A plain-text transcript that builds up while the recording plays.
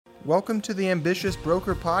Welcome to the Ambitious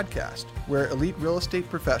Broker Podcast, where elite real estate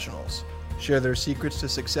professionals share their secrets to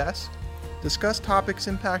success, discuss topics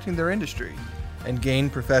impacting their industry, and gain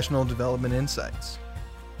professional development insights.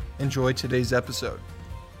 Enjoy today's episode.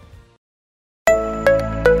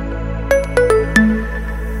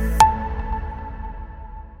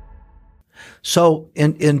 So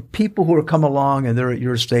in people who are come along and they're at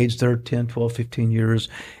your stage, they're 10, 12, 15 years,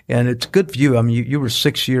 and it's good for you. I mean, you were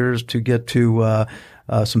 6 years to get to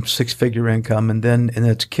some six-figure income, and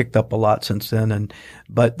it's kicked up a lot since then.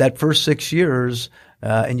 But that first 6 years,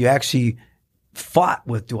 and you actually fought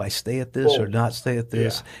with, do I stay at this or not stay at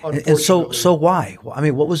this? Yeah, and so why? I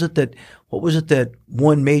mean, what was it that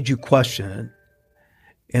one made you question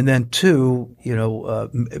it, and then two,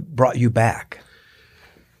 brought you back?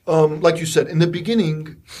 Like you said, in the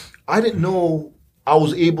beginning, I didn't know I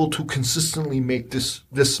was able to consistently make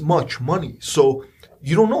this much money. So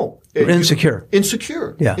you don't know. You're insecure.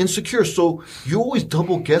 Yeah. Insecure. So you're always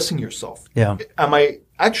double guessing yourself. Yeah. Am I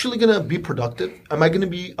actually going to be productive? Am I going to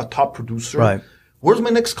be a top producer? Right. Where's my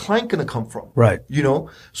next client going to come from? Right.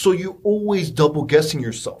 So you're always double guessing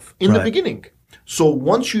yourself in the beginning. So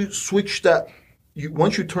once you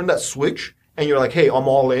turn that switch and you're like, hey, I'm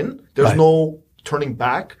all in. There's no turning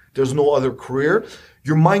back. There's no other career.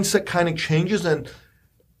 Your mindset kind of changes and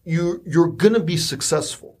you're going to be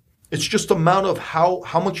successful. It's just a matter of how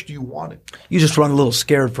much do you want it. You just run a little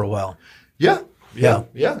scared for a while. Yeah.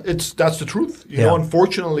 That's the truth.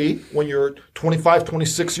 Unfortunately, when you're 25,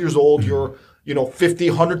 26 years old, you're 50,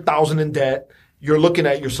 100,000 in debt. You're looking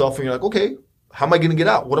at yourself and you're like, okay, how am I going to get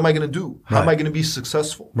out? What am I going to do? How am I going to be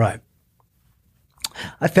successful? Right.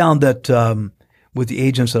 I found that with the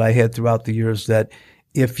agents that I had throughout the years that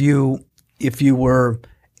if you were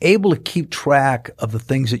able to keep track of the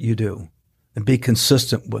things that you do and be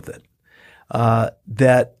consistent with it,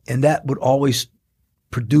 that would always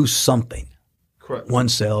produce something. Correct. 1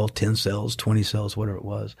 sale, 10 sales, 20 sales, whatever it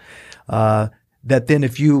was. That then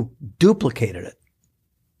if you duplicated it,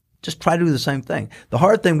 just try to do the same thing. The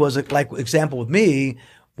hard thing was, like example with me,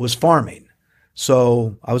 was farming.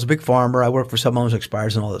 So I was a big farmer. I worked for some owners,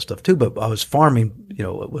 expires and all that stuff too, but I was farming,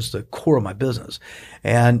 it was the core of my business.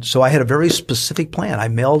 And so I had a very specific plan. I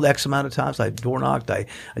mailed X amount of times. I door knocked. I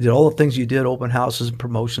did all the things you did, open houses and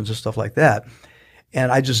promotions and stuff like that. And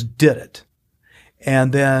I just did it.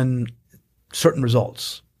 And then certain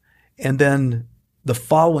results. And then the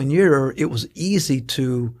following year, it was easy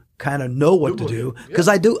to kind of know what to do because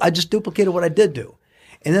I just duplicated what I did do.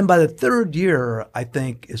 And then by the third year, I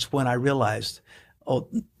think is when I realized,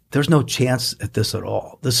 there's no chance at this at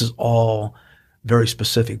all. This is all very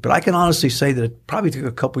specific. But I can honestly say that it probably took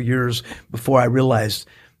a couple years before I realized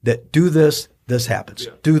that do this, this happens.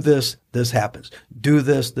 Yeah. Do this, this happens. Do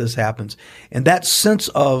this, this happens. And that sense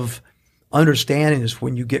of understanding is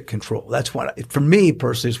when you get control. That's when, for me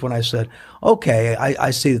personally, is when I said, okay,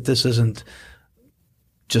 I see that this isn't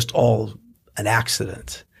just all an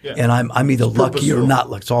accident. Yeah. And I'm either lucky or not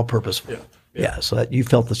lucky. It's all purposeful. Yeah. So that you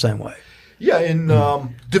felt the same way. Yeah.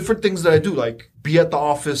 And different things that I do, like be at the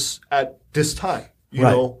office at this time, you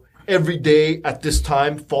know, every day at this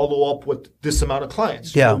time, follow up with this amount of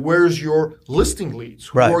clients. Yeah. Where's your listing leads?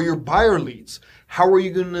 Who are your buyer leads? How are you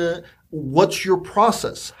going to, what's your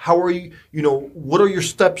process? How are you, what are your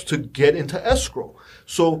steps to get into escrow?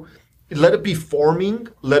 So let it be farming,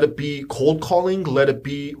 let it be cold calling, let it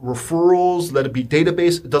be referrals, let it be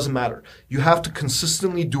database. It doesn't matter. You have to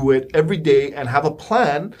consistently do it every day and have a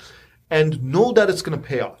plan and know that it's going to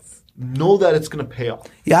pay off. Know that it's going to pay off.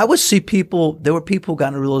 Yeah, I would see there were people who got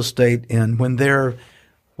into real estate and when their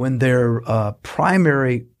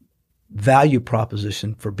primary value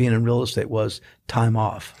proposition for being in real estate was time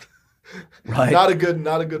off. Right? Not a good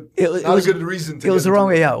reason to. It was the wrong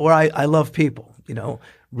way. Yeah, where I love people,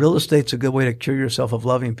 Real estate's a good way to cure yourself of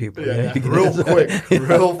loving people. Yeah. Real quick,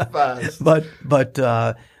 real fast. But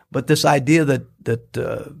this idea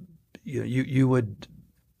that you would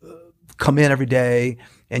come in every day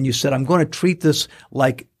and you said, I'm going to treat this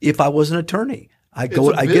like if I was an attorney. I get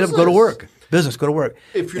up, go to work. Business, go to work.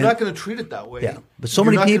 If you're not going to treat it that way, but so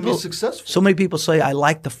many people, be successful. So many people say, I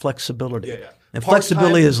like the flexibility. Yeah. And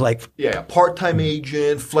flexibility is like part-time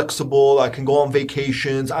agent, flexible. I can go on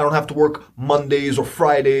vacations. I don't have to work Mondays or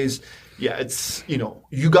Fridays. Yeah, it's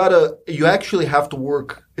you actually have to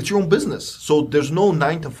work. It's your own business, so there's no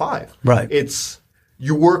 9 to 5. Right. It's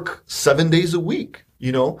you work 7 days a week.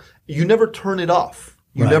 You never turn it off.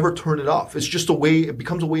 You never turn it off. It's just a way. It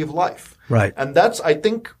becomes a way of life. Right. And that's, I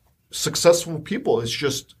think, successful people. It's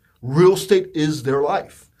just real estate is their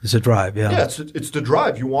life. It's a drive, yeah. Yeah, it's the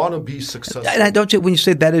drive. You want to be successful. And when you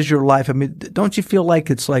say that is your life, I mean, don't you feel like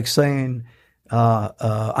it's like saying,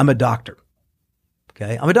 I'm a doctor.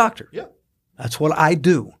 Okay. I'm a doctor. Yeah. That's what I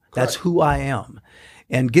do. Correct. That's who I am.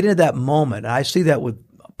 And get into that moment. And I see that with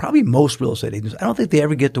probably most real estate agents. I don't think they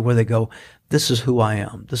ever get to where they go, this is who I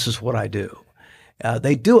am. This is what I do.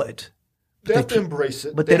 They do it. They have to embrace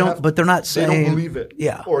it. But but they're not saying. They don't believe it.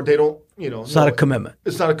 Yeah. Or they don't, It's not a commitment.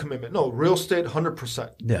 It's not a commitment. No, real estate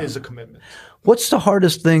 100% is a commitment. What's the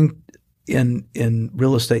hardest thing in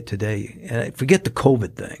real estate today? And I forget the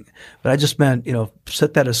COVID thing, but I just meant,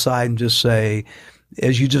 set that aside and just say,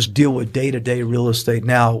 as you just deal with day-to-day real estate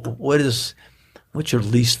now, what's your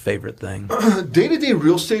least favorite thing? Day-to-day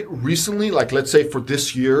real estate recently, like let's say for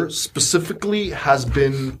this year specifically, has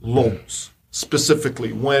been loans.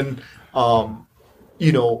 Specifically when,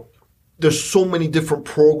 there's so many different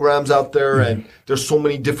programs out there and there's so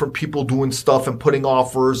many different people doing stuff and putting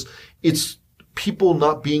offers. It's people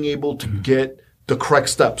not being able to get the correct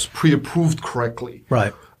steps pre-approved correctly.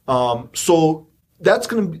 Right. So that's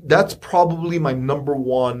probably my number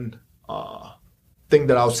one thing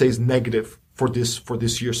that I would say is negative for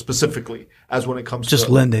this year specifically, as when it comes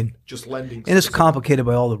to lending. Just lending. And it's complicated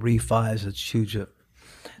by all the refis. It's huge.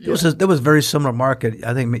 There was a very similar market.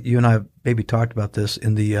 I think you and I maybe talked about this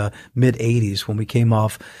in the mid 80s when we came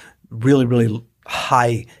off really, really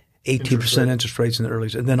high 18% interest rates in the early.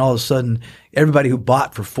 And then all of a sudden, everybody who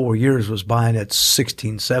bought for 4 years was buying at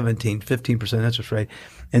 16, 17, 15% interest rate.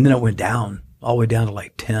 And then it went down, all the way down to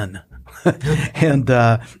like 10. and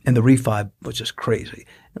the refi was just crazy.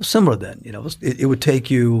 It was similar then. It would take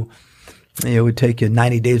you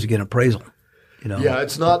 90 days to get an appraisal. Yeah,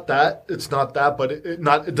 it's not that, but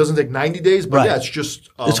it doesn't take 90 days, but yeah, it's just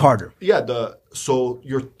it's harder. Yeah,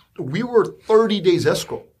 we were 30 days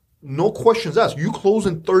escrow. No questions asked. You close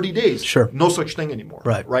in 30 days. Sure. No such thing anymore.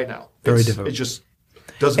 Right now. Very difficult. It just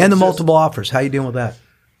doesn't And exist. the multiple offers. How are you dealing with that?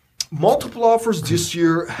 Multiple offers this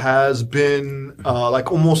year has been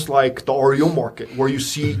almost like the REO market where you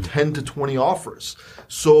see 10 to 20 offers.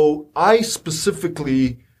 So I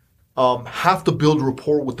specifically have to build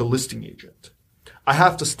rapport with the listing agent. I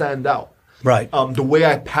have to stand out. Right. The way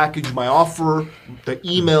I package my offer, the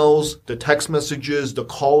emails, the text messages, the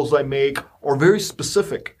calls I make are very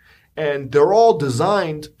specific. And they're all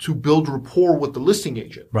designed to build rapport with the listing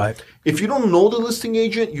agent. Right. If you don't know the listing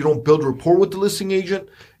agent, you don't build rapport with the listing agent,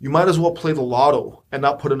 you might as well play the lotto and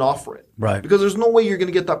not put an offer in. Right. Because there's no way you're going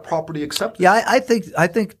to get that property accepted. Yeah, I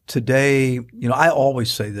think today, I always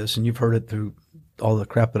say this, and you've heard it through all the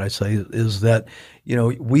crap that I say, is that,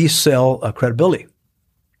 we sell credibility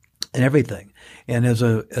and everything. And as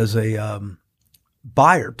a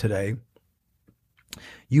buyer today,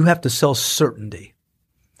 you have to sell certainty.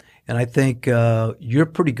 And I think you're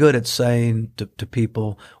pretty good at saying to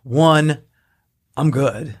people, one, I'm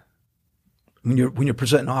good when you're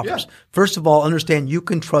presenting offers. Yeah. First of all, understand you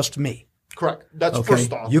can trust me. Correct. That's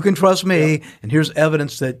first off. You can trust me, and here's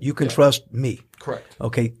evidence that you can trust me. Correct.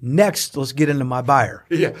 Okay. Next, let's get into my buyer.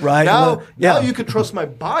 Yeah. Right. Now you can trust my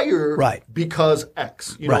buyer. Right. Because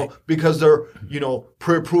X. Because they're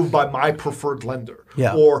pre-approved by my preferred lender.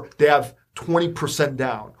 Yeah. Or they have 20%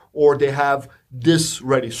 down. Or they have this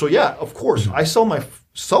ready. So yeah, of course, I sell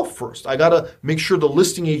myself first. I gotta make sure the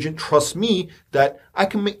listing agent trusts me that I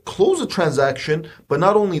can close a transaction, but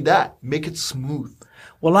not only that, make it smooth.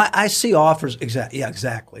 Well, I see offers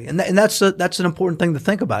exactly, and that's an important thing to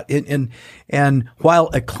think about. And while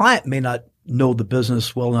a client may not know the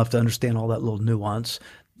business well enough to understand all that little nuance,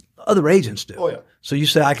 other agents do. Oh yeah. So you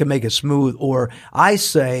say I can make it smooth, or I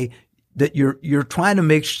say that you're trying to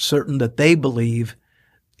make certain that they believe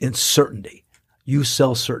in certainty. You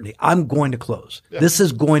sell certainty. I'm going to close. Yeah. This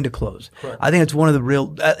is going to close. Correct. I think it's one of the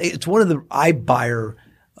iBuyer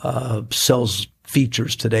sells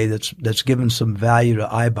features today that's given some value to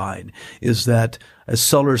iBuying, is that a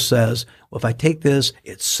seller says, well, if I take this,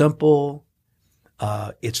 it's simple,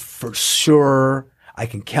 it's for sure, I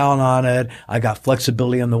can count on it, I got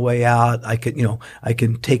flexibility on the way out, I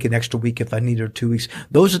can take an extra week if I need it, or 2 weeks.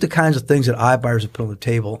 Those are the kinds of things that iBuyers have put on the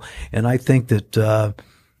table, and I think that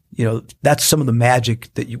that's some of the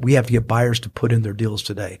magic that we have to get buyers to put in their deals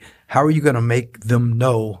today. How are you going to make them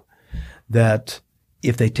know that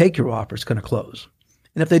if they take your offer, it's going to close?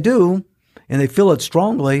 And if they do, and they feel it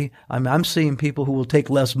strongly, I'm seeing people who will take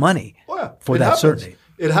less money for that certainty.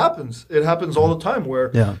 It happens. It happens all the time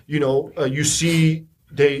where, you see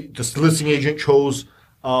the listing agent chose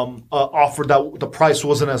offer that the price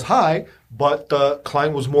wasn't as high, but the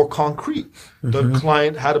client was more concrete. The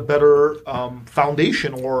client had a better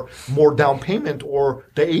foundation or more down payment, or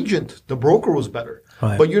the agent, the broker was better.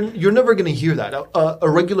 Right. But you're never going to hear that. A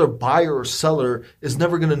regular buyer or seller is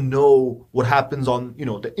never going to know what happens on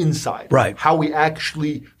the inside. Right. How we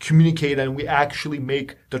actually communicate and we actually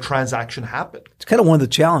make the transaction happen. It's kind of one of the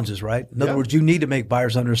challenges, right? In other words, you need to make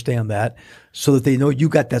buyers understand that so that they know you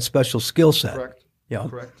got that special skill set. Correct. Yeah.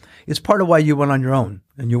 Correct. It's part of why you went on your own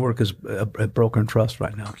and you work as a broker and trust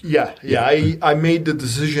right now. Yeah. I made the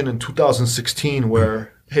decision in 2016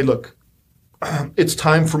 where, hey, look, it's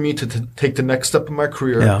time for me to take the next step in my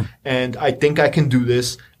career, and I think I can do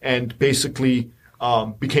this, and basically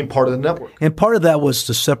became part of the network. And part of that was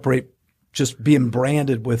to separate just being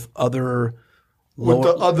branded with other with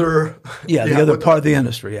the other the other part of the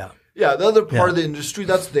industry, Yeah, the other part of the industry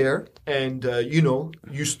that's there, and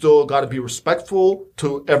you still got to be respectful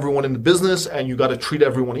to everyone in the business, and you got to treat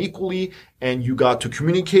everyone equally, and you got to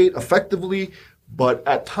communicate effectively. But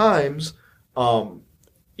at times,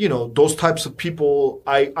 those types of people,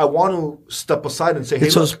 I want to step aside and say, hey,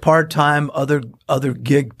 it's those part-time, other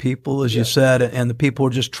gig people, as you said, and the people who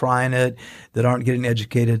are just trying it that aren't getting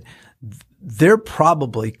educated. They're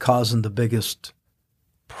probably causing the biggest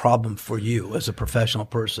problem for you as a professional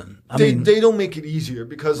person. They don't make it easier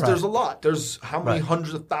because there's a lot. There's how many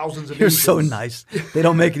hundreds of thousands of You're agents. so nice. They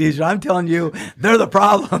don't make it easier. I'm telling you, they're the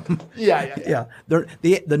problem. Yeah. They're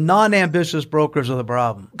the non-ambitious brokers are the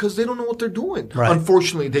problem. Because they don't know what they're doing. Right.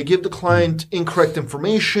 Unfortunately, they give the client incorrect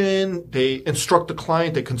information. They instruct the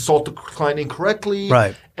client. They consult the client incorrectly.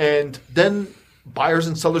 Right. And then buyers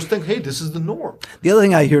and sellers think, hey, this is the norm. The other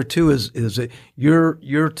thing I hear too is that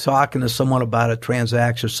you're talking to someone about a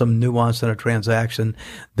transaction, some nuance in a transaction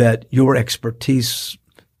that your expertise,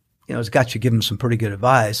 has got you giving some pretty good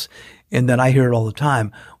advice. And then I hear it all the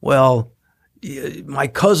time. Well, my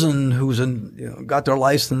cousin who's got their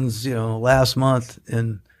license, last month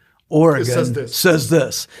in Oregon says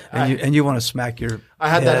this, and you want to smack your I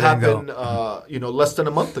had head that happen, less than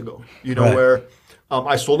a month ago, where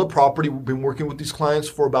I sold a property. We've been working with these clients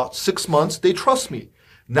for about 6 months. They trust me.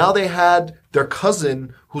 Now they had their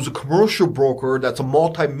cousin, who's a commercial broker that's a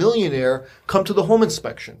multimillionaire, come to the home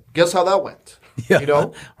inspection. Guess how that went? Yeah.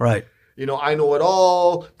 Right. I know it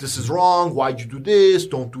all. This is wrong. Why'd you do this?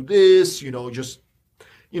 Don't do this.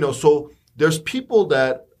 So there's people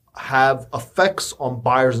that have effects on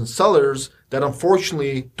buyers and sellers that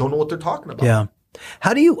unfortunately don't know what they're talking about. Yeah.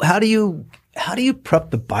 How do you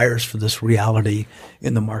prep the buyers for this reality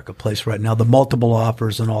in the marketplace right now, the multiple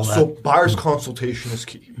offers and all that? So buyer's consultation is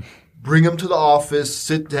key. Bring them to the office,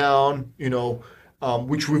 sit down,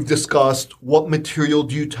 which we've discussed. What material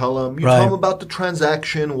do you tell them? You tell them about the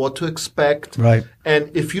transaction, what to expect. Right.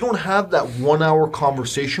 And if you don't have that 1 hour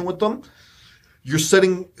conversation with them, you're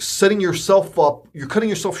setting yourself up. You're cutting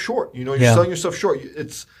yourself short. You're selling yourself short.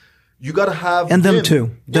 You got to have them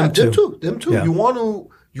too. Them too. Yeah.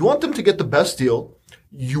 You want them to get the best deal.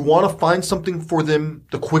 You want to find something for them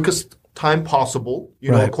the quickest time possible,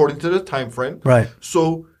 according to the time frame. Right.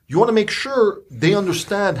 So you want to make sure they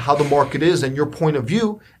understand how the market is and your point of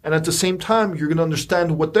view. And at the same time, you're going to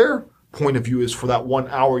understand what their point of view is for that 1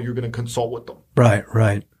 hour you're going to consult with them.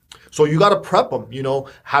 Right. So you got to prep them,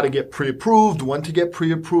 how to get pre-approved, when to get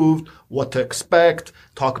pre-approved, what to expect,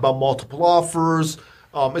 talk about multiple offers.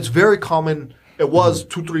 It's very common. It was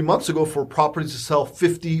 2-3 months ago for properties to sell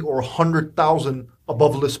 50 or 100,000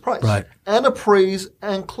 above list price, right, and appraise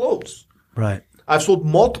and close. Right. I've sold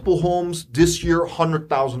multiple homes this year,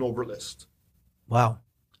 100,000 over list. Wow.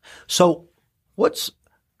 So what's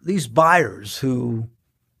these buyers who,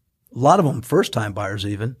 a lot of them first time buyers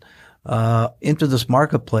even, into this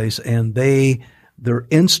marketplace, and their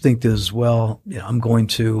instinct is, well, I'm going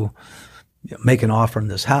to make an offer in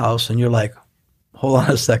this house, and you're like, hold on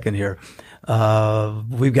a second here.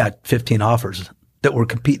 We've got 15 offers that we're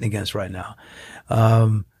competing against right now.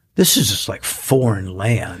 This is just like foreign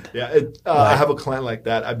land. Yeah. I have a client like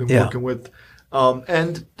that I've been working with.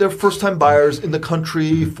 And they're first-time buyers in the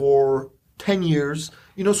country for 10 years,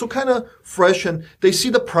 so kind of fresh. And they see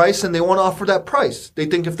the price and they want to offer that price. They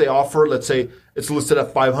think if they offer, let's say it's listed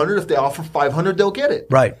at 500, if they offer 500, they'll get it.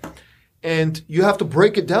 Right. And you have to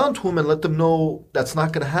break it down to them and let them know that's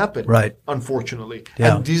not going to happen. Right. Unfortunately.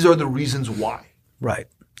 Yeah. And these are the reasons why. Right.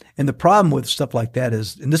 And the problem with stuff like that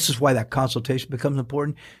is, and this is why that consultation becomes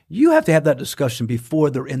important, you have to have that discussion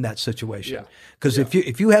before they're in that situation. Because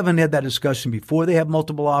if you haven't had that discussion before they have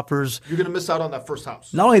multiple offers, you're going to miss out on that first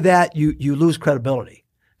house. Not only that, you lose credibility.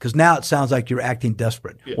 Because now it sounds like you're acting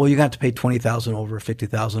desperate. Yeah. Well, you're going to have to pay $20,000 over,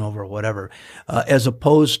 $50,000 over, or whatever, as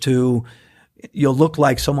opposed to, you'll look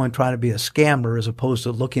like someone trying to be a scammer as opposed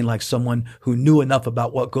to looking like someone who knew enough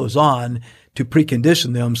about what goes on to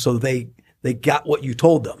precondition them so they got what you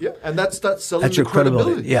told them. Yeah, and that's selling That's the your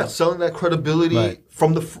credibility. Yeah, selling that credibility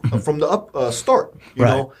from the start. You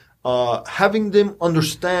know, having them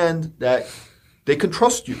understand that they can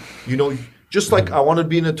trust you. You know, just like I want to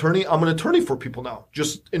be an attorney, I'm an attorney for people now,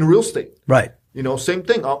 just in real estate. Right. You know, same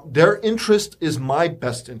thing. Their interest is my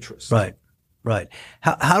best interest. Right. Right.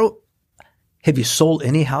 How have you sold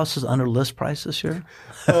any houses under list price this year?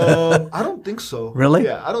 I don't think so. Really?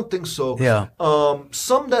 Yeah, I don't think so. Yeah.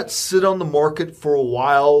 Some that sit on the market for a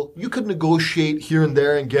while, you could negotiate here and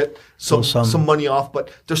there and get some money off,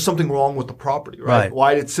 but there's something wrong with the property, right?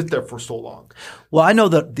 Why did it sit there for so long? Well, I know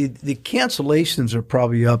that the cancellations are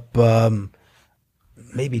probably up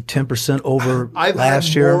maybe 10% over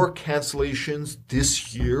last year. I've had more cancellations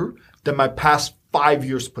this year than my past 5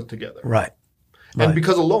 years put together. Right. And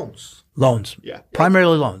because of loans. Loans. Yeah.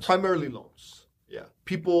 Primarily loans. Primarily loans. Yeah.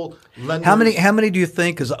 People, lenders. How many do you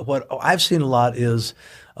think is what I've seen a lot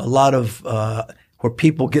of where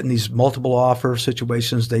people get in these multiple offer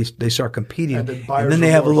situations, they start competing and then they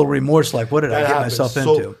have a little remorse like, what did I get myself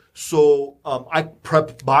into? So I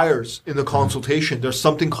prep buyers in the consultation. There's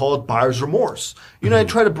something called buyer's remorse. You know, I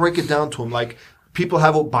try to break it down to them like people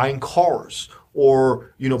have about buying cars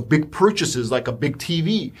or, you know, big purchases like a big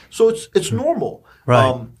TV. So it's normal.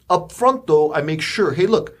 Right. Up front though, I make sure, hey,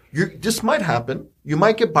 look, this might happen. You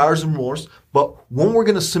might get buyer's remorse, but when we're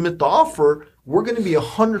going to submit the offer, we're going to be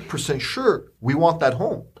 100% sure we want that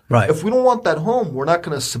home. Right. If we don't want that home, we're not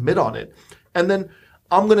going to submit on it. And then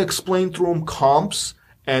I'm going to explain through them comps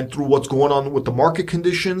and through what's going on with the market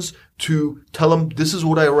conditions to tell them this is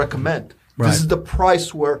what I recommend. Right. This is the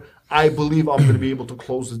price where I believe I'm going to be able to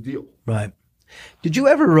close the deal. Right. Did you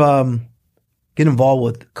ever get involved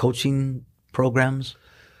with coaching programs?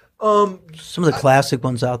 Some of the classic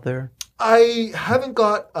ones out there? I haven't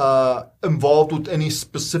got involved with any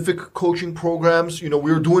specific coaching programs. You know,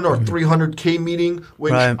 we were doing our 300K meeting,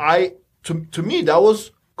 which to me, that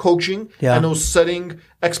was coaching and it was setting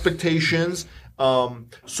expectations.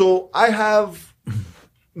 So I have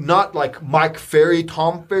not like Mike Ferry,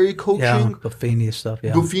 Tom Ferry coaching. Yeah, Buffini stuff.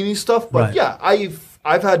 Yeah. Buffini stuff. But yeah,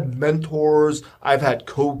 I've had mentors. I've had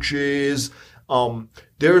coaches.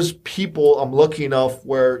 There's people I'm lucky enough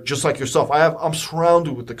where, just like yourself, I'm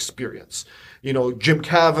surrounded with experience. You know, Jim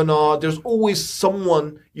Kavanaugh, there's always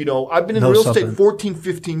someone, you know, I've been in real estate 14,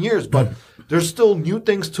 15 years, but there's still new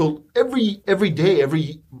things till every day,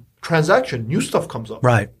 every transaction, new stuff comes up.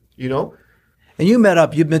 Right. You know? And you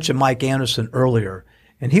mentioned Mike Anderson earlier,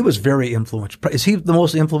 and he was very influential. Is he the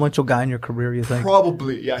most influential guy in your career, you think?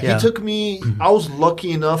 Probably, yeah. He took me, I was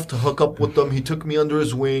lucky enough to hook up with him. He took me under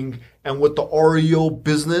his wing. And with the REO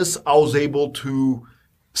business, I was able to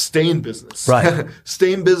stay in business. Right.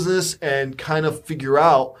 Stay in business and kind of figure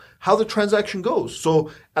out how the transaction goes. So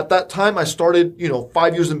at that time, I started,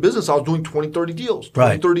 5 years in business. I was doing 20, 30 deals,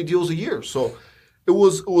 30 deals a year. So it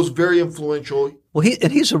was very influential. Well,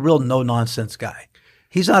 he's a real no-nonsense guy.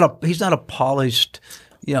 He's not a polished,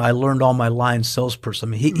 I learned all my lines salesperson.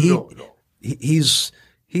 I mean, he's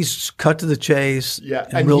cut to the chase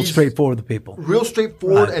and real straightforward with people. Real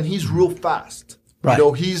straightforward, and he's real fast. Right.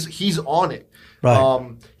 He's on it.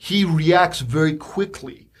 Right. He reacts very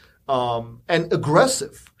quickly and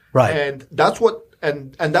aggressive. Right. And that's what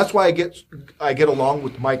and that's why I get along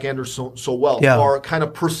with Mike Anderson so well. Yeah. Our kind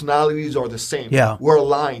of personalities are the same. Yeah. We're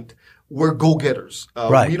aligned. We're go-getters.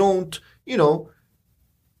 Right. We don't,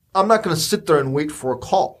 I'm not going to sit there and wait for a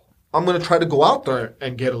call. I'm going to try to go out there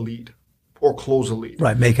and get a lead. Or close a lead.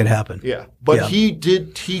 Right, make it happen. Yeah. But he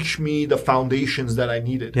did teach me the foundations that I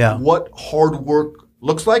needed. Yeah. What hard work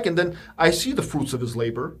looks like. And then I see the fruits of his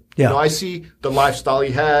labor. Yeah. I see the lifestyle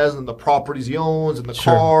he has and the properties he owns and the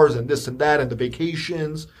cars and this and that and the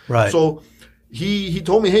vacations. Right. So he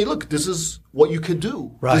told me, hey, look, this is what you can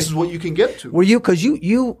do. Right. This is what you can get to. Because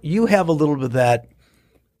you have a little bit of that,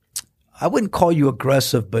 I wouldn't call you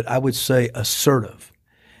aggressive, but I would say assertive.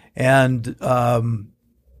 And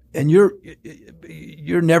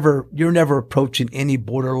you're never approaching any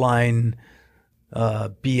borderline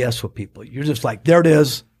BS with people. You're just like, there it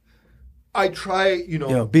is. I try,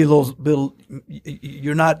 be a little.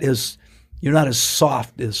 You're not as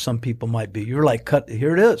soft as some people might be. You're like, cut.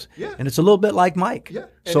 Here it is. Yeah. And it's a little bit like Mike. Yeah.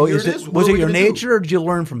 And so was it your nature, or did you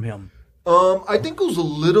learn from him? I think it was a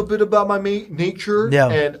little bit about my nature. Yeah.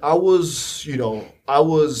 And I was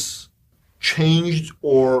changed,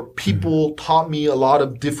 or people taught me a lot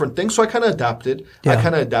of different things. So I kind of adapted.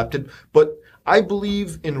 But I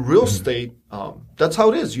believe in real estate, that's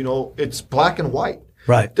how it is. It's black and white.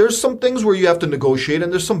 Right. There's some things where you have to negotiate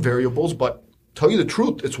and there's some variables, but tell you the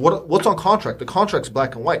truth. It's what's on contract. The contract's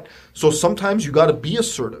black and white. So sometimes you got to be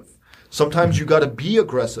assertive. Sometimes you got to be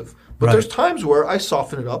aggressive. But there's times where I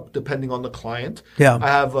soften it up depending on the client. Yeah. I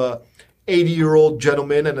have a 80-year-old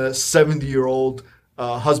gentleman and a 70-year-old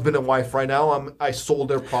husband and wife right now. I sold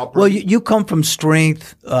their property. Well, you come from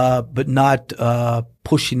strength, but not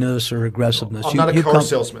pushiness or aggressiveness. I'm not a car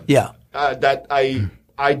salesman. Yeah. That I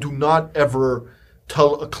do not ever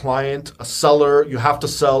tell a client, a seller, you have to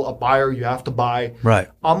sell, a buyer, you have to buy. Right.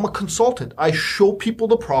 I'm a consultant. I show people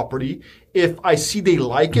the property. If I see they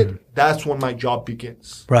like it, that's when my job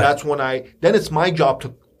begins. Right. That's when then it's my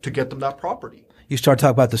job to get them that property. You start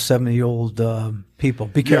talking about the 70-year-old people.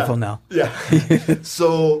 Be careful now. Yeah.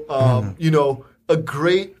 So, I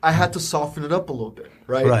had to soften it up a little bit,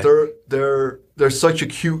 right? They're such a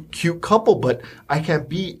cute couple, but I can't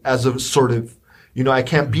be as assertive. I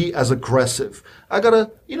can't be as aggressive. I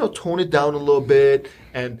gotta, tone it down a little bit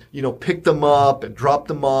and, pick them up and drop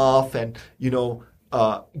them off and, do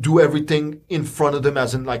everything in front of them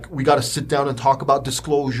as in like, we gotta sit down and talk about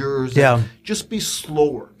disclosures. Yeah. And just be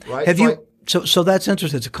slower, right? So that's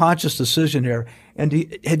interesting. It's a conscious decision here. And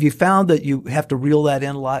have you found that you have to reel that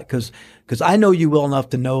in a lot? Because I know you well enough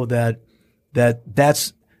to know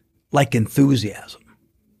that's like enthusiasm.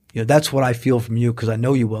 That's what I feel from you because I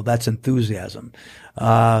know you well. That's enthusiasm.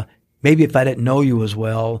 Maybe if I didn't know you as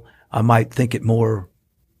well, I might think it more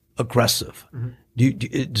aggressive. Mm-hmm.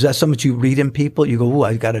 Is that something that you read in people? You go, "Ooh,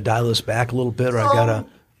 I got to dial this back a little bit," or I got to.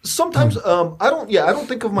 Sometimes I don't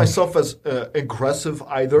think of myself as aggressive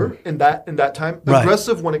either in that time. Right.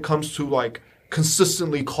 Aggressive when it comes to like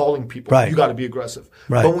consistently calling people. Right. You got to be aggressive.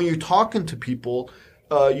 Right. But when you're talking to people,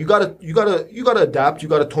 you gotta adapt. You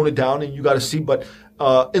gotta tone it down, and you gotta see. But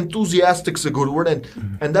enthusiastic's a good word,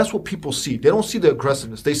 and that's what people see. They don't see the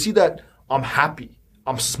aggressiveness. They see that I'm happy.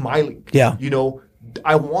 I'm smiling. Yeah.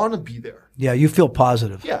 I want to be there. Yeah, you feel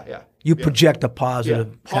positive. Yeah. You project a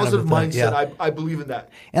positive positive kind of mindset. Yeah. I believe in that.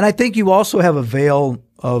 And I think you also have a veil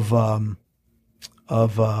of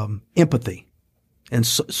empathy and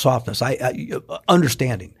softness. I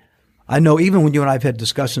understanding. I know even when you and I have had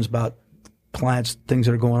discussions about clients, things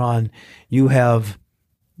that are going on, you have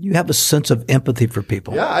a sense of empathy for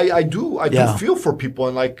people. Yeah, I do. I do feel for people,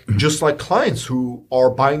 and just like clients who are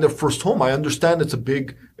buying their first home, I understand it's a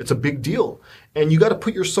big deal, and you got to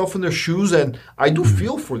put yourself in their shoes. And I do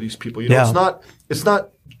feel for these people. It's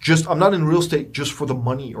not just I'm not in real estate just for the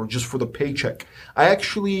money or just for the paycheck. I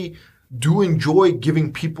actually do enjoy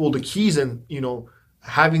giving people the keys and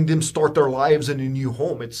having them start their lives in a new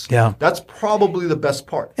home. That's probably the best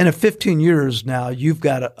part. And in 15 years now, you've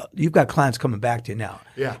got clients coming back to you now.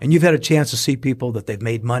 Yeah. And you've had a chance to see people that they've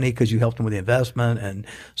made money because you helped them with the investment and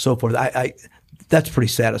so forth. That's pretty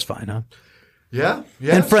satisfying, huh? Yeah.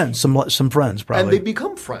 And friends, some friends probably. And they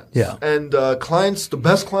become friends. Yeah. And clients, the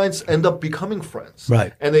best clients end up becoming friends.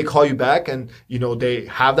 Right. And they call you back and, they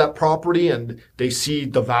have that property and they see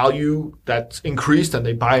the value that's increased and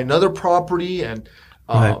they buy another property and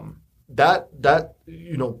that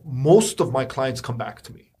most of my clients come back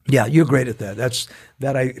to me. Yeah, you're great at that.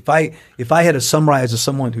 If I had to summarize as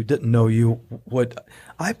someone who didn't know you, what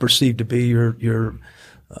I perceive to be your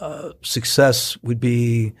success would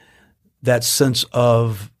be that sense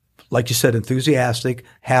of, like you said, enthusiastic,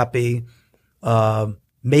 happy,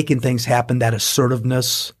 making things happen, that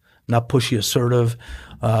assertiveness, not pushy, assertive,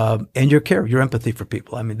 and your care, your empathy for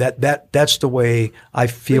people. I mean, that's the way I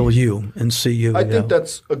feel you and see you. I think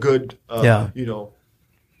that's a good,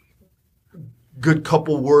 good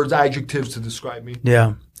couple words, adjectives to describe me.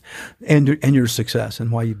 Yeah, and your success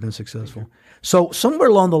and why you've been successful. So somewhere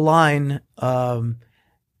along the line,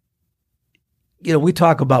 we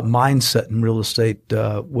talk about mindset in real estate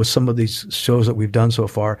with some of these shows that we've done so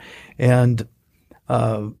far, and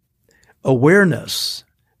awareness.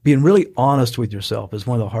 Being really honest with yourself is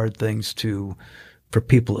one of the hard things for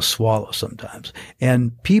people to swallow sometimes.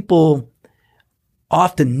 And people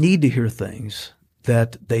often need to hear things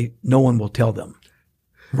that no one will tell them,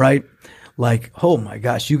 right? Like, oh my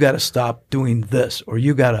gosh, you got to stop doing this, or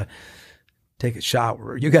you got to take a shower,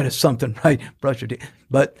 or you got to something, right? Brush your teeth.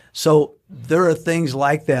 But so there are things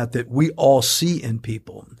like that we all see in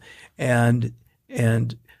people. And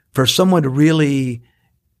for someone to really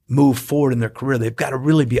move forward in their career, they've got to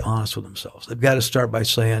really be honest with themselves. They've got to start by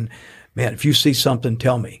saying, man, if you see something,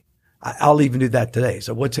 tell me. I'll even do that today.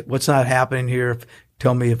 So what's not happening here?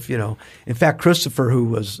 Tell me if, in fact, Christopher,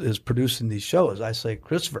 who is producing these shows, I say,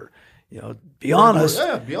 Christopher, be honest.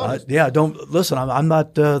 Yeah, be honest. Don't listen. I'm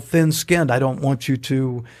not thin skinned. I don't want you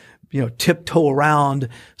to tiptoe around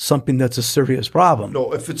something that's a serious problem.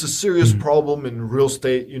 No, if it's a serious problem in real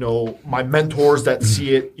estate, my mentors that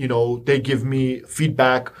see it, they give me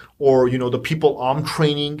feedback, or, the people I'm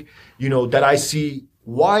training, that I see,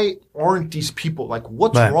 why aren't these people, like,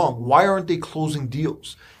 what's wrong? Why aren't they closing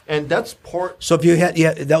deals? And that's part. So if you had,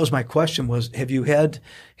 that was my question was, have you had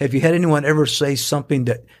anyone ever say something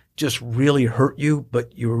that just really hurt you,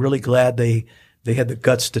 but you were really glad they had the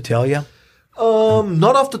guts to tell you?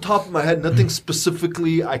 Not off the top of my head, nothing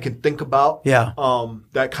specifically I can think about. Yeah.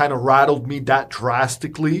 That kind of rattled me that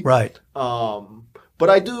drastically. Right. But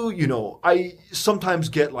I do, I sometimes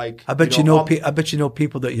get like. I bet you know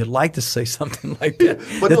people that you'd like to say something like that,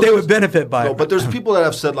 that they would benefit by. No, but there's people that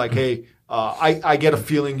have said like, hey, I get a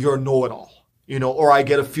feeling you're a know-it-all, or I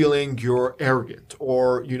get a feeling you're arrogant,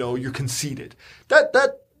 or, you're conceited. That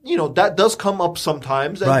does come up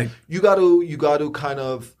sometimes. And right. You got to kind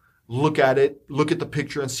of look at it, look at the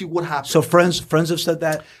picture and see what happens. So friends have said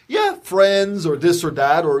that? Yeah, friends or this or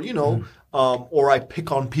that, or, or I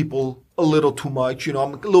pick on people a little too much.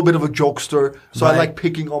 I'm a little bit of a jokester, so I like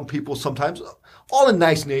picking on people sometimes. All in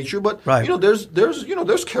nice nature, but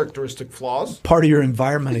there's characteristic flaws. Part of your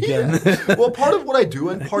environment again. Yeah. Well, part of what I do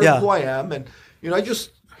and part of who I am, and I'm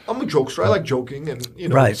a jokester. I like joking,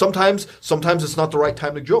 and sometimes it's not the right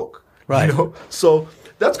time to joke. Right. So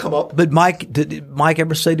that's come up. But did Mike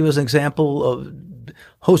ever say to us an example of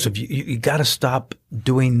Hosep, you got to stop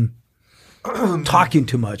doing talking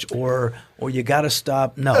too much, or you got to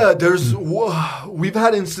stop? No. We've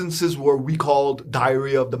had instances where we called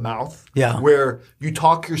diarrhea of the mouth. Yeah. Where you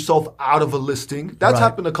talk yourself out of a listing. That's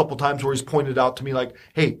happened a couple times where he's pointed out to me like,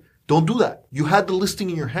 hey, don't do that. You had the listing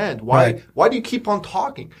in your hand. Why do you keep on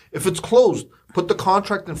talking? If it's closed, put the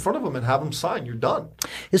contract in front of them and have them sign. You're done.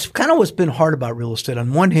 It's kind of what's been hard about real estate.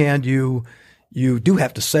 On one hand, you do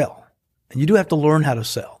have to sell, and you do have to learn how to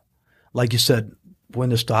sell. Like you said, when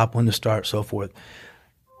to stop, when to start, so forth.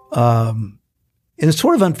 And it's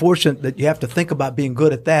sort of unfortunate that you have to think about being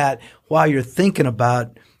good at that while you're thinking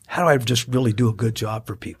about how do I just really do a good job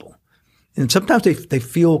for people. And sometimes they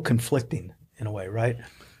feel conflicting in a way, right?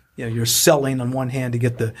 You're selling on one hand to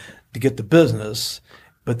get the business,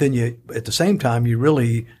 but then at the same time you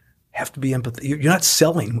really have to be empathetic. You're not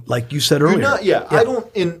selling like you said earlier. I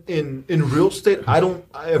don't in real estate. I don't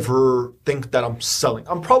ever think that I'm selling.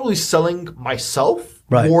 I'm probably selling myself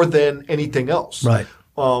more than anything else. Right.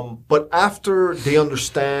 But after they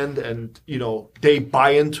understand and they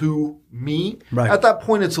buy into me, at that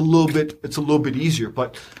point it's a little bit easier.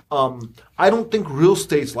 But I don't think real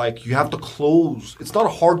estate's like you have to close. It's not a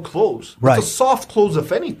hard close. Right. It's a soft close,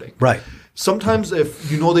 if anything. Right. Sometimes if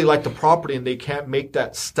they like the property and they can't make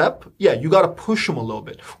that step, you got to push them a little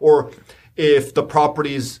bit. Or if the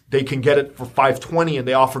properties, they can get it for $520 and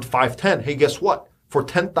they offered $510, hey, guess what? For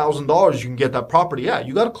 $10,000, you can get that property. Yeah,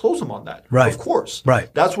 you got to close them on that. Right. Of course.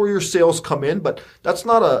 Right. That's where your sales come in, but that's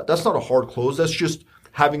not a hard close. That's just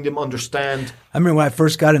having them understand. I remember when I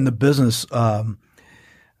first got in the business,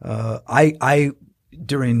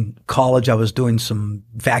 during college, I was doing some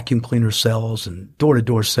vacuum cleaner sales and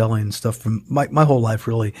door-to-door selling and stuff from my whole life,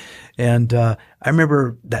 really. And I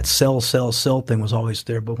remember that sell thing was always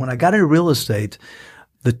there. But when I got into real estate,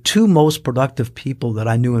 the two most productive people that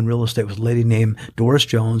I knew in real estate was a lady named Doris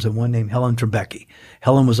Jones and one named Helen Trebecki.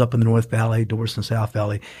 Helen was up in the North Valley, Doris in the South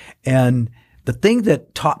Valley. And the thing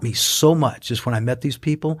that taught me so much is when I met these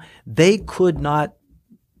people, they couldn't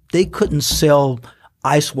sell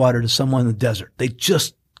ice water to someone in the desert. They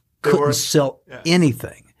just couldn't sell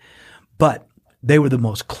anything. But they were the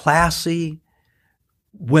most classy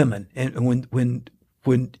women. And when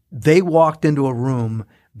they walked into a room,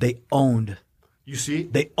 they owned. You see?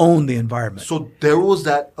 They owned the environment. So there was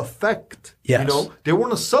that effect. Yes. They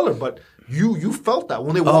weren't a seller, but you felt that.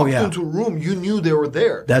 When they walked into a room, you knew they were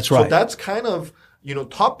there. That's right. So that's kind of,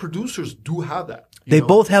 top producers do have that. They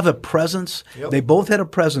both have a presence. Yep. They both had a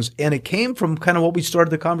presence. And it came from kind of what we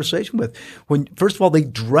started the conversation with. When, first of all, they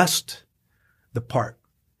dressed the part.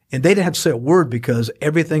 And they didn't have to say a word because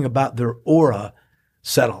everything about their aura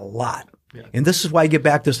said a lot. Yeah. And this is why you get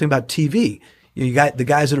back to this thing about TV. You got the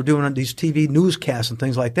guys that are doing these TV newscasts and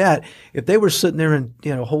things like that. If they were sitting there in,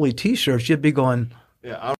 holy T-shirts, you'd be going,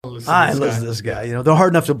 I don't listen to this guy. They're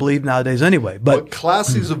hard enough to believe nowadays anyway. But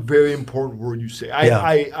classy is a very important word you say.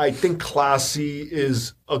 I think classy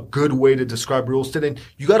is a good way to describe real estate. And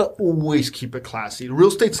you got to always keep it classy. Real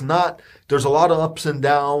estate's not – there's a lot of ups and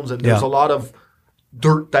downs and there's a lot of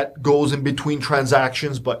dirt that goes in between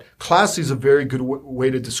transactions. But classy is a very good way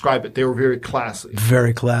to describe it. They were very classy.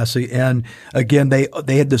 Very classy. And again, they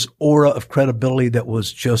had this aura of credibility that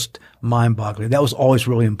was just mind-boggling. That was always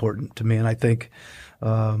really important to me. And I think –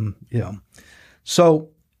 So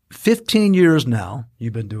 15 years now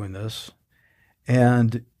you've been doing this,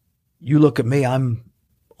 and you look at me, I'm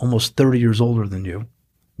almost 30 years older than you.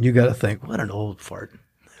 You got to think, what an old fart.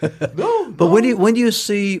 No. But when do you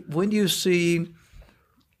see,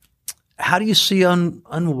 how do you see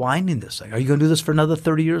unwinding this thing? Are you going to do this for another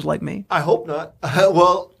 30 years like me? I hope not.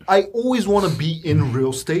 Well, I always want to be in real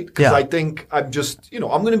estate because I think I'm just, I'm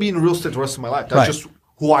going to be in real estate the rest of my life. That's just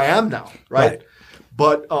who I am now, right?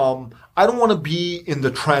 But I don't want to be in the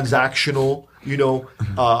transactional,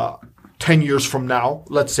 10 years from now,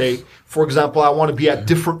 let's say. For example, I want to be at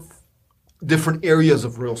different areas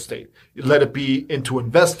of real estate. Let it be into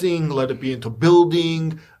investing, let it be into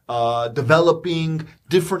building, developing,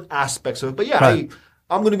 different aspects of it. But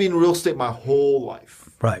I'm going to be in real estate my whole life.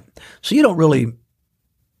 Right. So you don't really,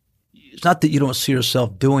 it's not that you don't see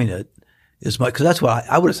yourself doing it as much, because that's what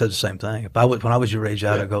I would have said the same thing. If when I was your age,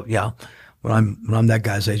 I'd go, when I'm that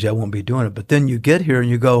guy's age, I won't be doing it. But then you get here and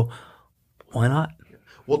you go, why not?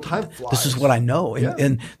 Well, time flies. This is what I know.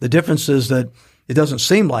 And the difference is that it doesn't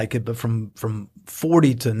seem like it, but from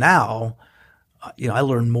 40 to now, I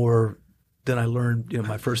learned more than I learned,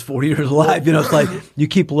 my first 40 years of life. It's like you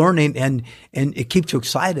keep learning and it keeps you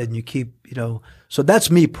excited and you keep, so that's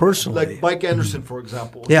me personally. Like Mike Anderson, for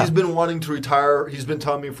example. He's been wanting to retire. He's been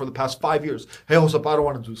telling me for the past 5 years, hey, Hosep, I don't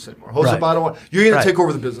want to do this anymore. Hosep, I don't want, you're going to take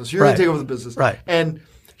over the business. You're going to take over the business. Right. And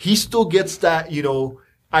he still gets that,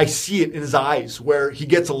 I see it in his eyes where he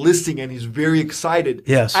gets a listing and he's very excited.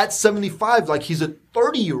 Yes. At 75, like he's a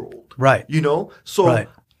 30-year-old. Right. So, right.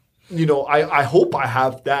 I hope I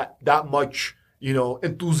have that much,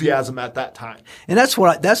 enthusiasm at that time. And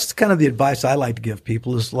that's kind of the advice I like to give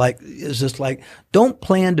people is just like, don't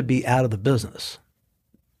plan to be out of the business.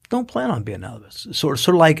 Don't plan on being out of this. Sort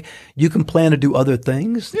of like you can plan to do other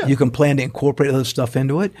things. Yeah. You can plan to incorporate other stuff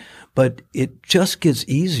into it, but it just gets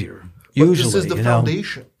easier. But usually, this is the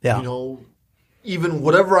foundation. Yeah. Even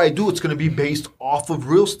whatever I do, it's going to be based off of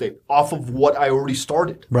real estate, off of what I already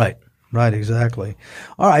started. Right. Right. Exactly.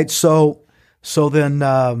 All right. So then,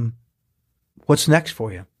 what's next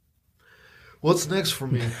for you? What's next for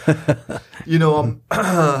me?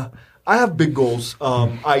 I have big goals.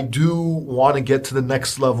 I do want to get to the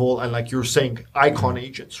next level. And like you're saying, icon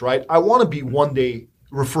agents, right? I want to be one day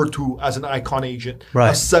referred to as an icon agent,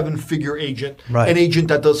 a 7-figure agent, an agent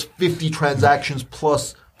that does 50 transactions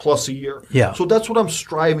plus a year. Yeah. So that's what I'm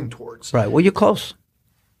striving towards. Right. Well, you're close.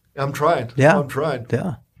 I'm trying. Yeah. I'm trying.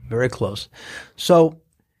 Yeah. Very close. So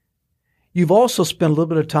you've also spent a little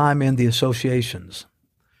bit of time in the associations.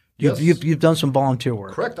 You've done some volunteer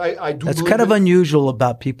work. Correct. I do. That's kind of unusual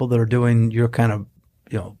about people that are doing your kind of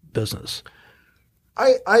business.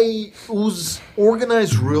 I was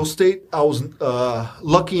organized real estate. I was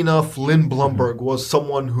lucky enough. Lynn Blumberg was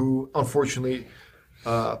someone who, unfortunately,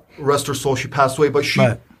 rest her soul, she passed away. But she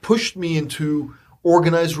pushed me into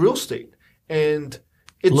organized real estate, and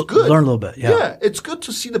it's good. Learn a little bit. Yeah, it's good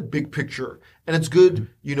to see the big picture, and it's good,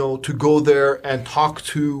 to go there and talk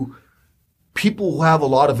to people who have a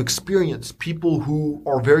lot of experience, people who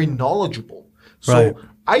are very knowledgeable. So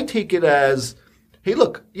I take it as, hey,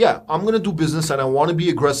 look, I'm going to do business and I want to be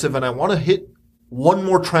aggressive and I want to hit one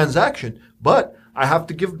more transaction, but I have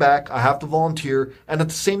to give back, I have to volunteer, and at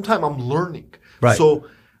the same time, I'm learning. Right. So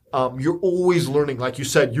you're always learning. Like you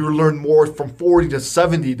said, you learn more from 40 to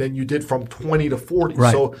 70 than you did from 20 to 40.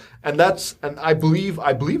 Right. So, and I believe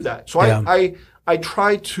that. So I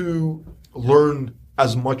try to learn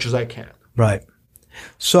as much as I can. Right.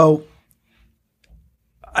 So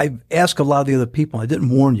I ask a lot of the other people. I didn't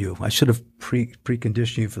warn you. I should have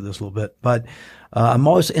preconditioned you for this a little bit. But I'm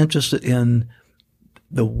always interested in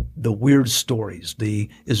the weird stories.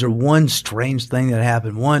 Is there one strange thing that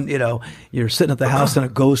happened? One, you're sitting at the house and a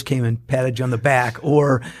ghost came and patted you on the back,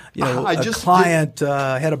 or a client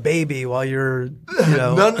had a baby while you're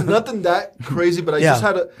nothing that crazy. But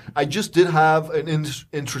I just did have an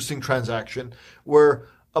interesting transaction where.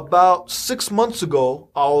 About 6 months ago,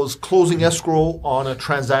 I was closing escrow on a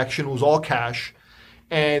transaction. It was all cash.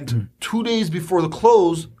 And 2 days before the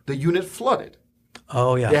close, the unit flooded.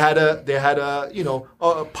 Oh, yeah. They had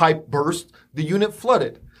a pipe burst. The unit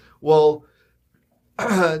flooded. Well,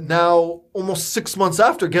 now almost 6 months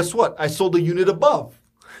after, guess what? I sold the unit above.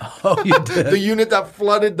 Oh, you did? The unit that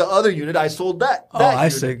flooded the other unit, I sold that. I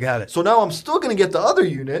see. Got it. So now I'm still going to get the other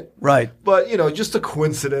unit. Right. But, just a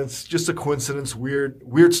coincidence.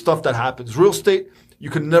 Weird stuff that happens. Real estate, you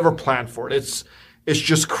can never plan for it. It's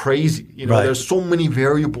just crazy. There's so many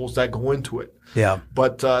variables that go into it. Yeah.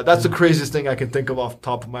 But that's the craziest thing I can think of off the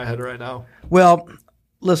top of my head right now. Well,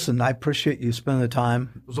 listen, I appreciate you spending the time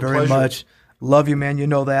It was a very pleasure. much. Love you, man. You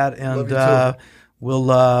know that. And Love you too.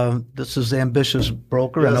 This is Ambitious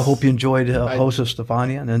Broker, and I Yes. hope you enjoyed Hosep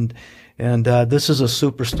Stepanian, and this is a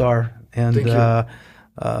superstar. And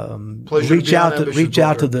Pleasure reach to be on out to Ambitious reach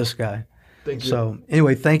out to Broker. this guy. Thank you. So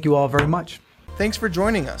anyway, thank you all very much. Thanks for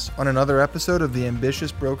joining us on another episode of the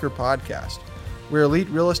Ambitious Broker Podcast, where elite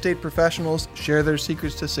real estate professionals share their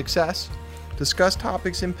secrets to success, discuss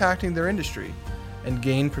topics impacting their industry, and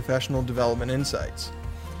gain professional development insights.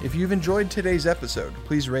 If you've enjoyed today's episode,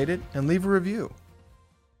 please rate it and leave a review.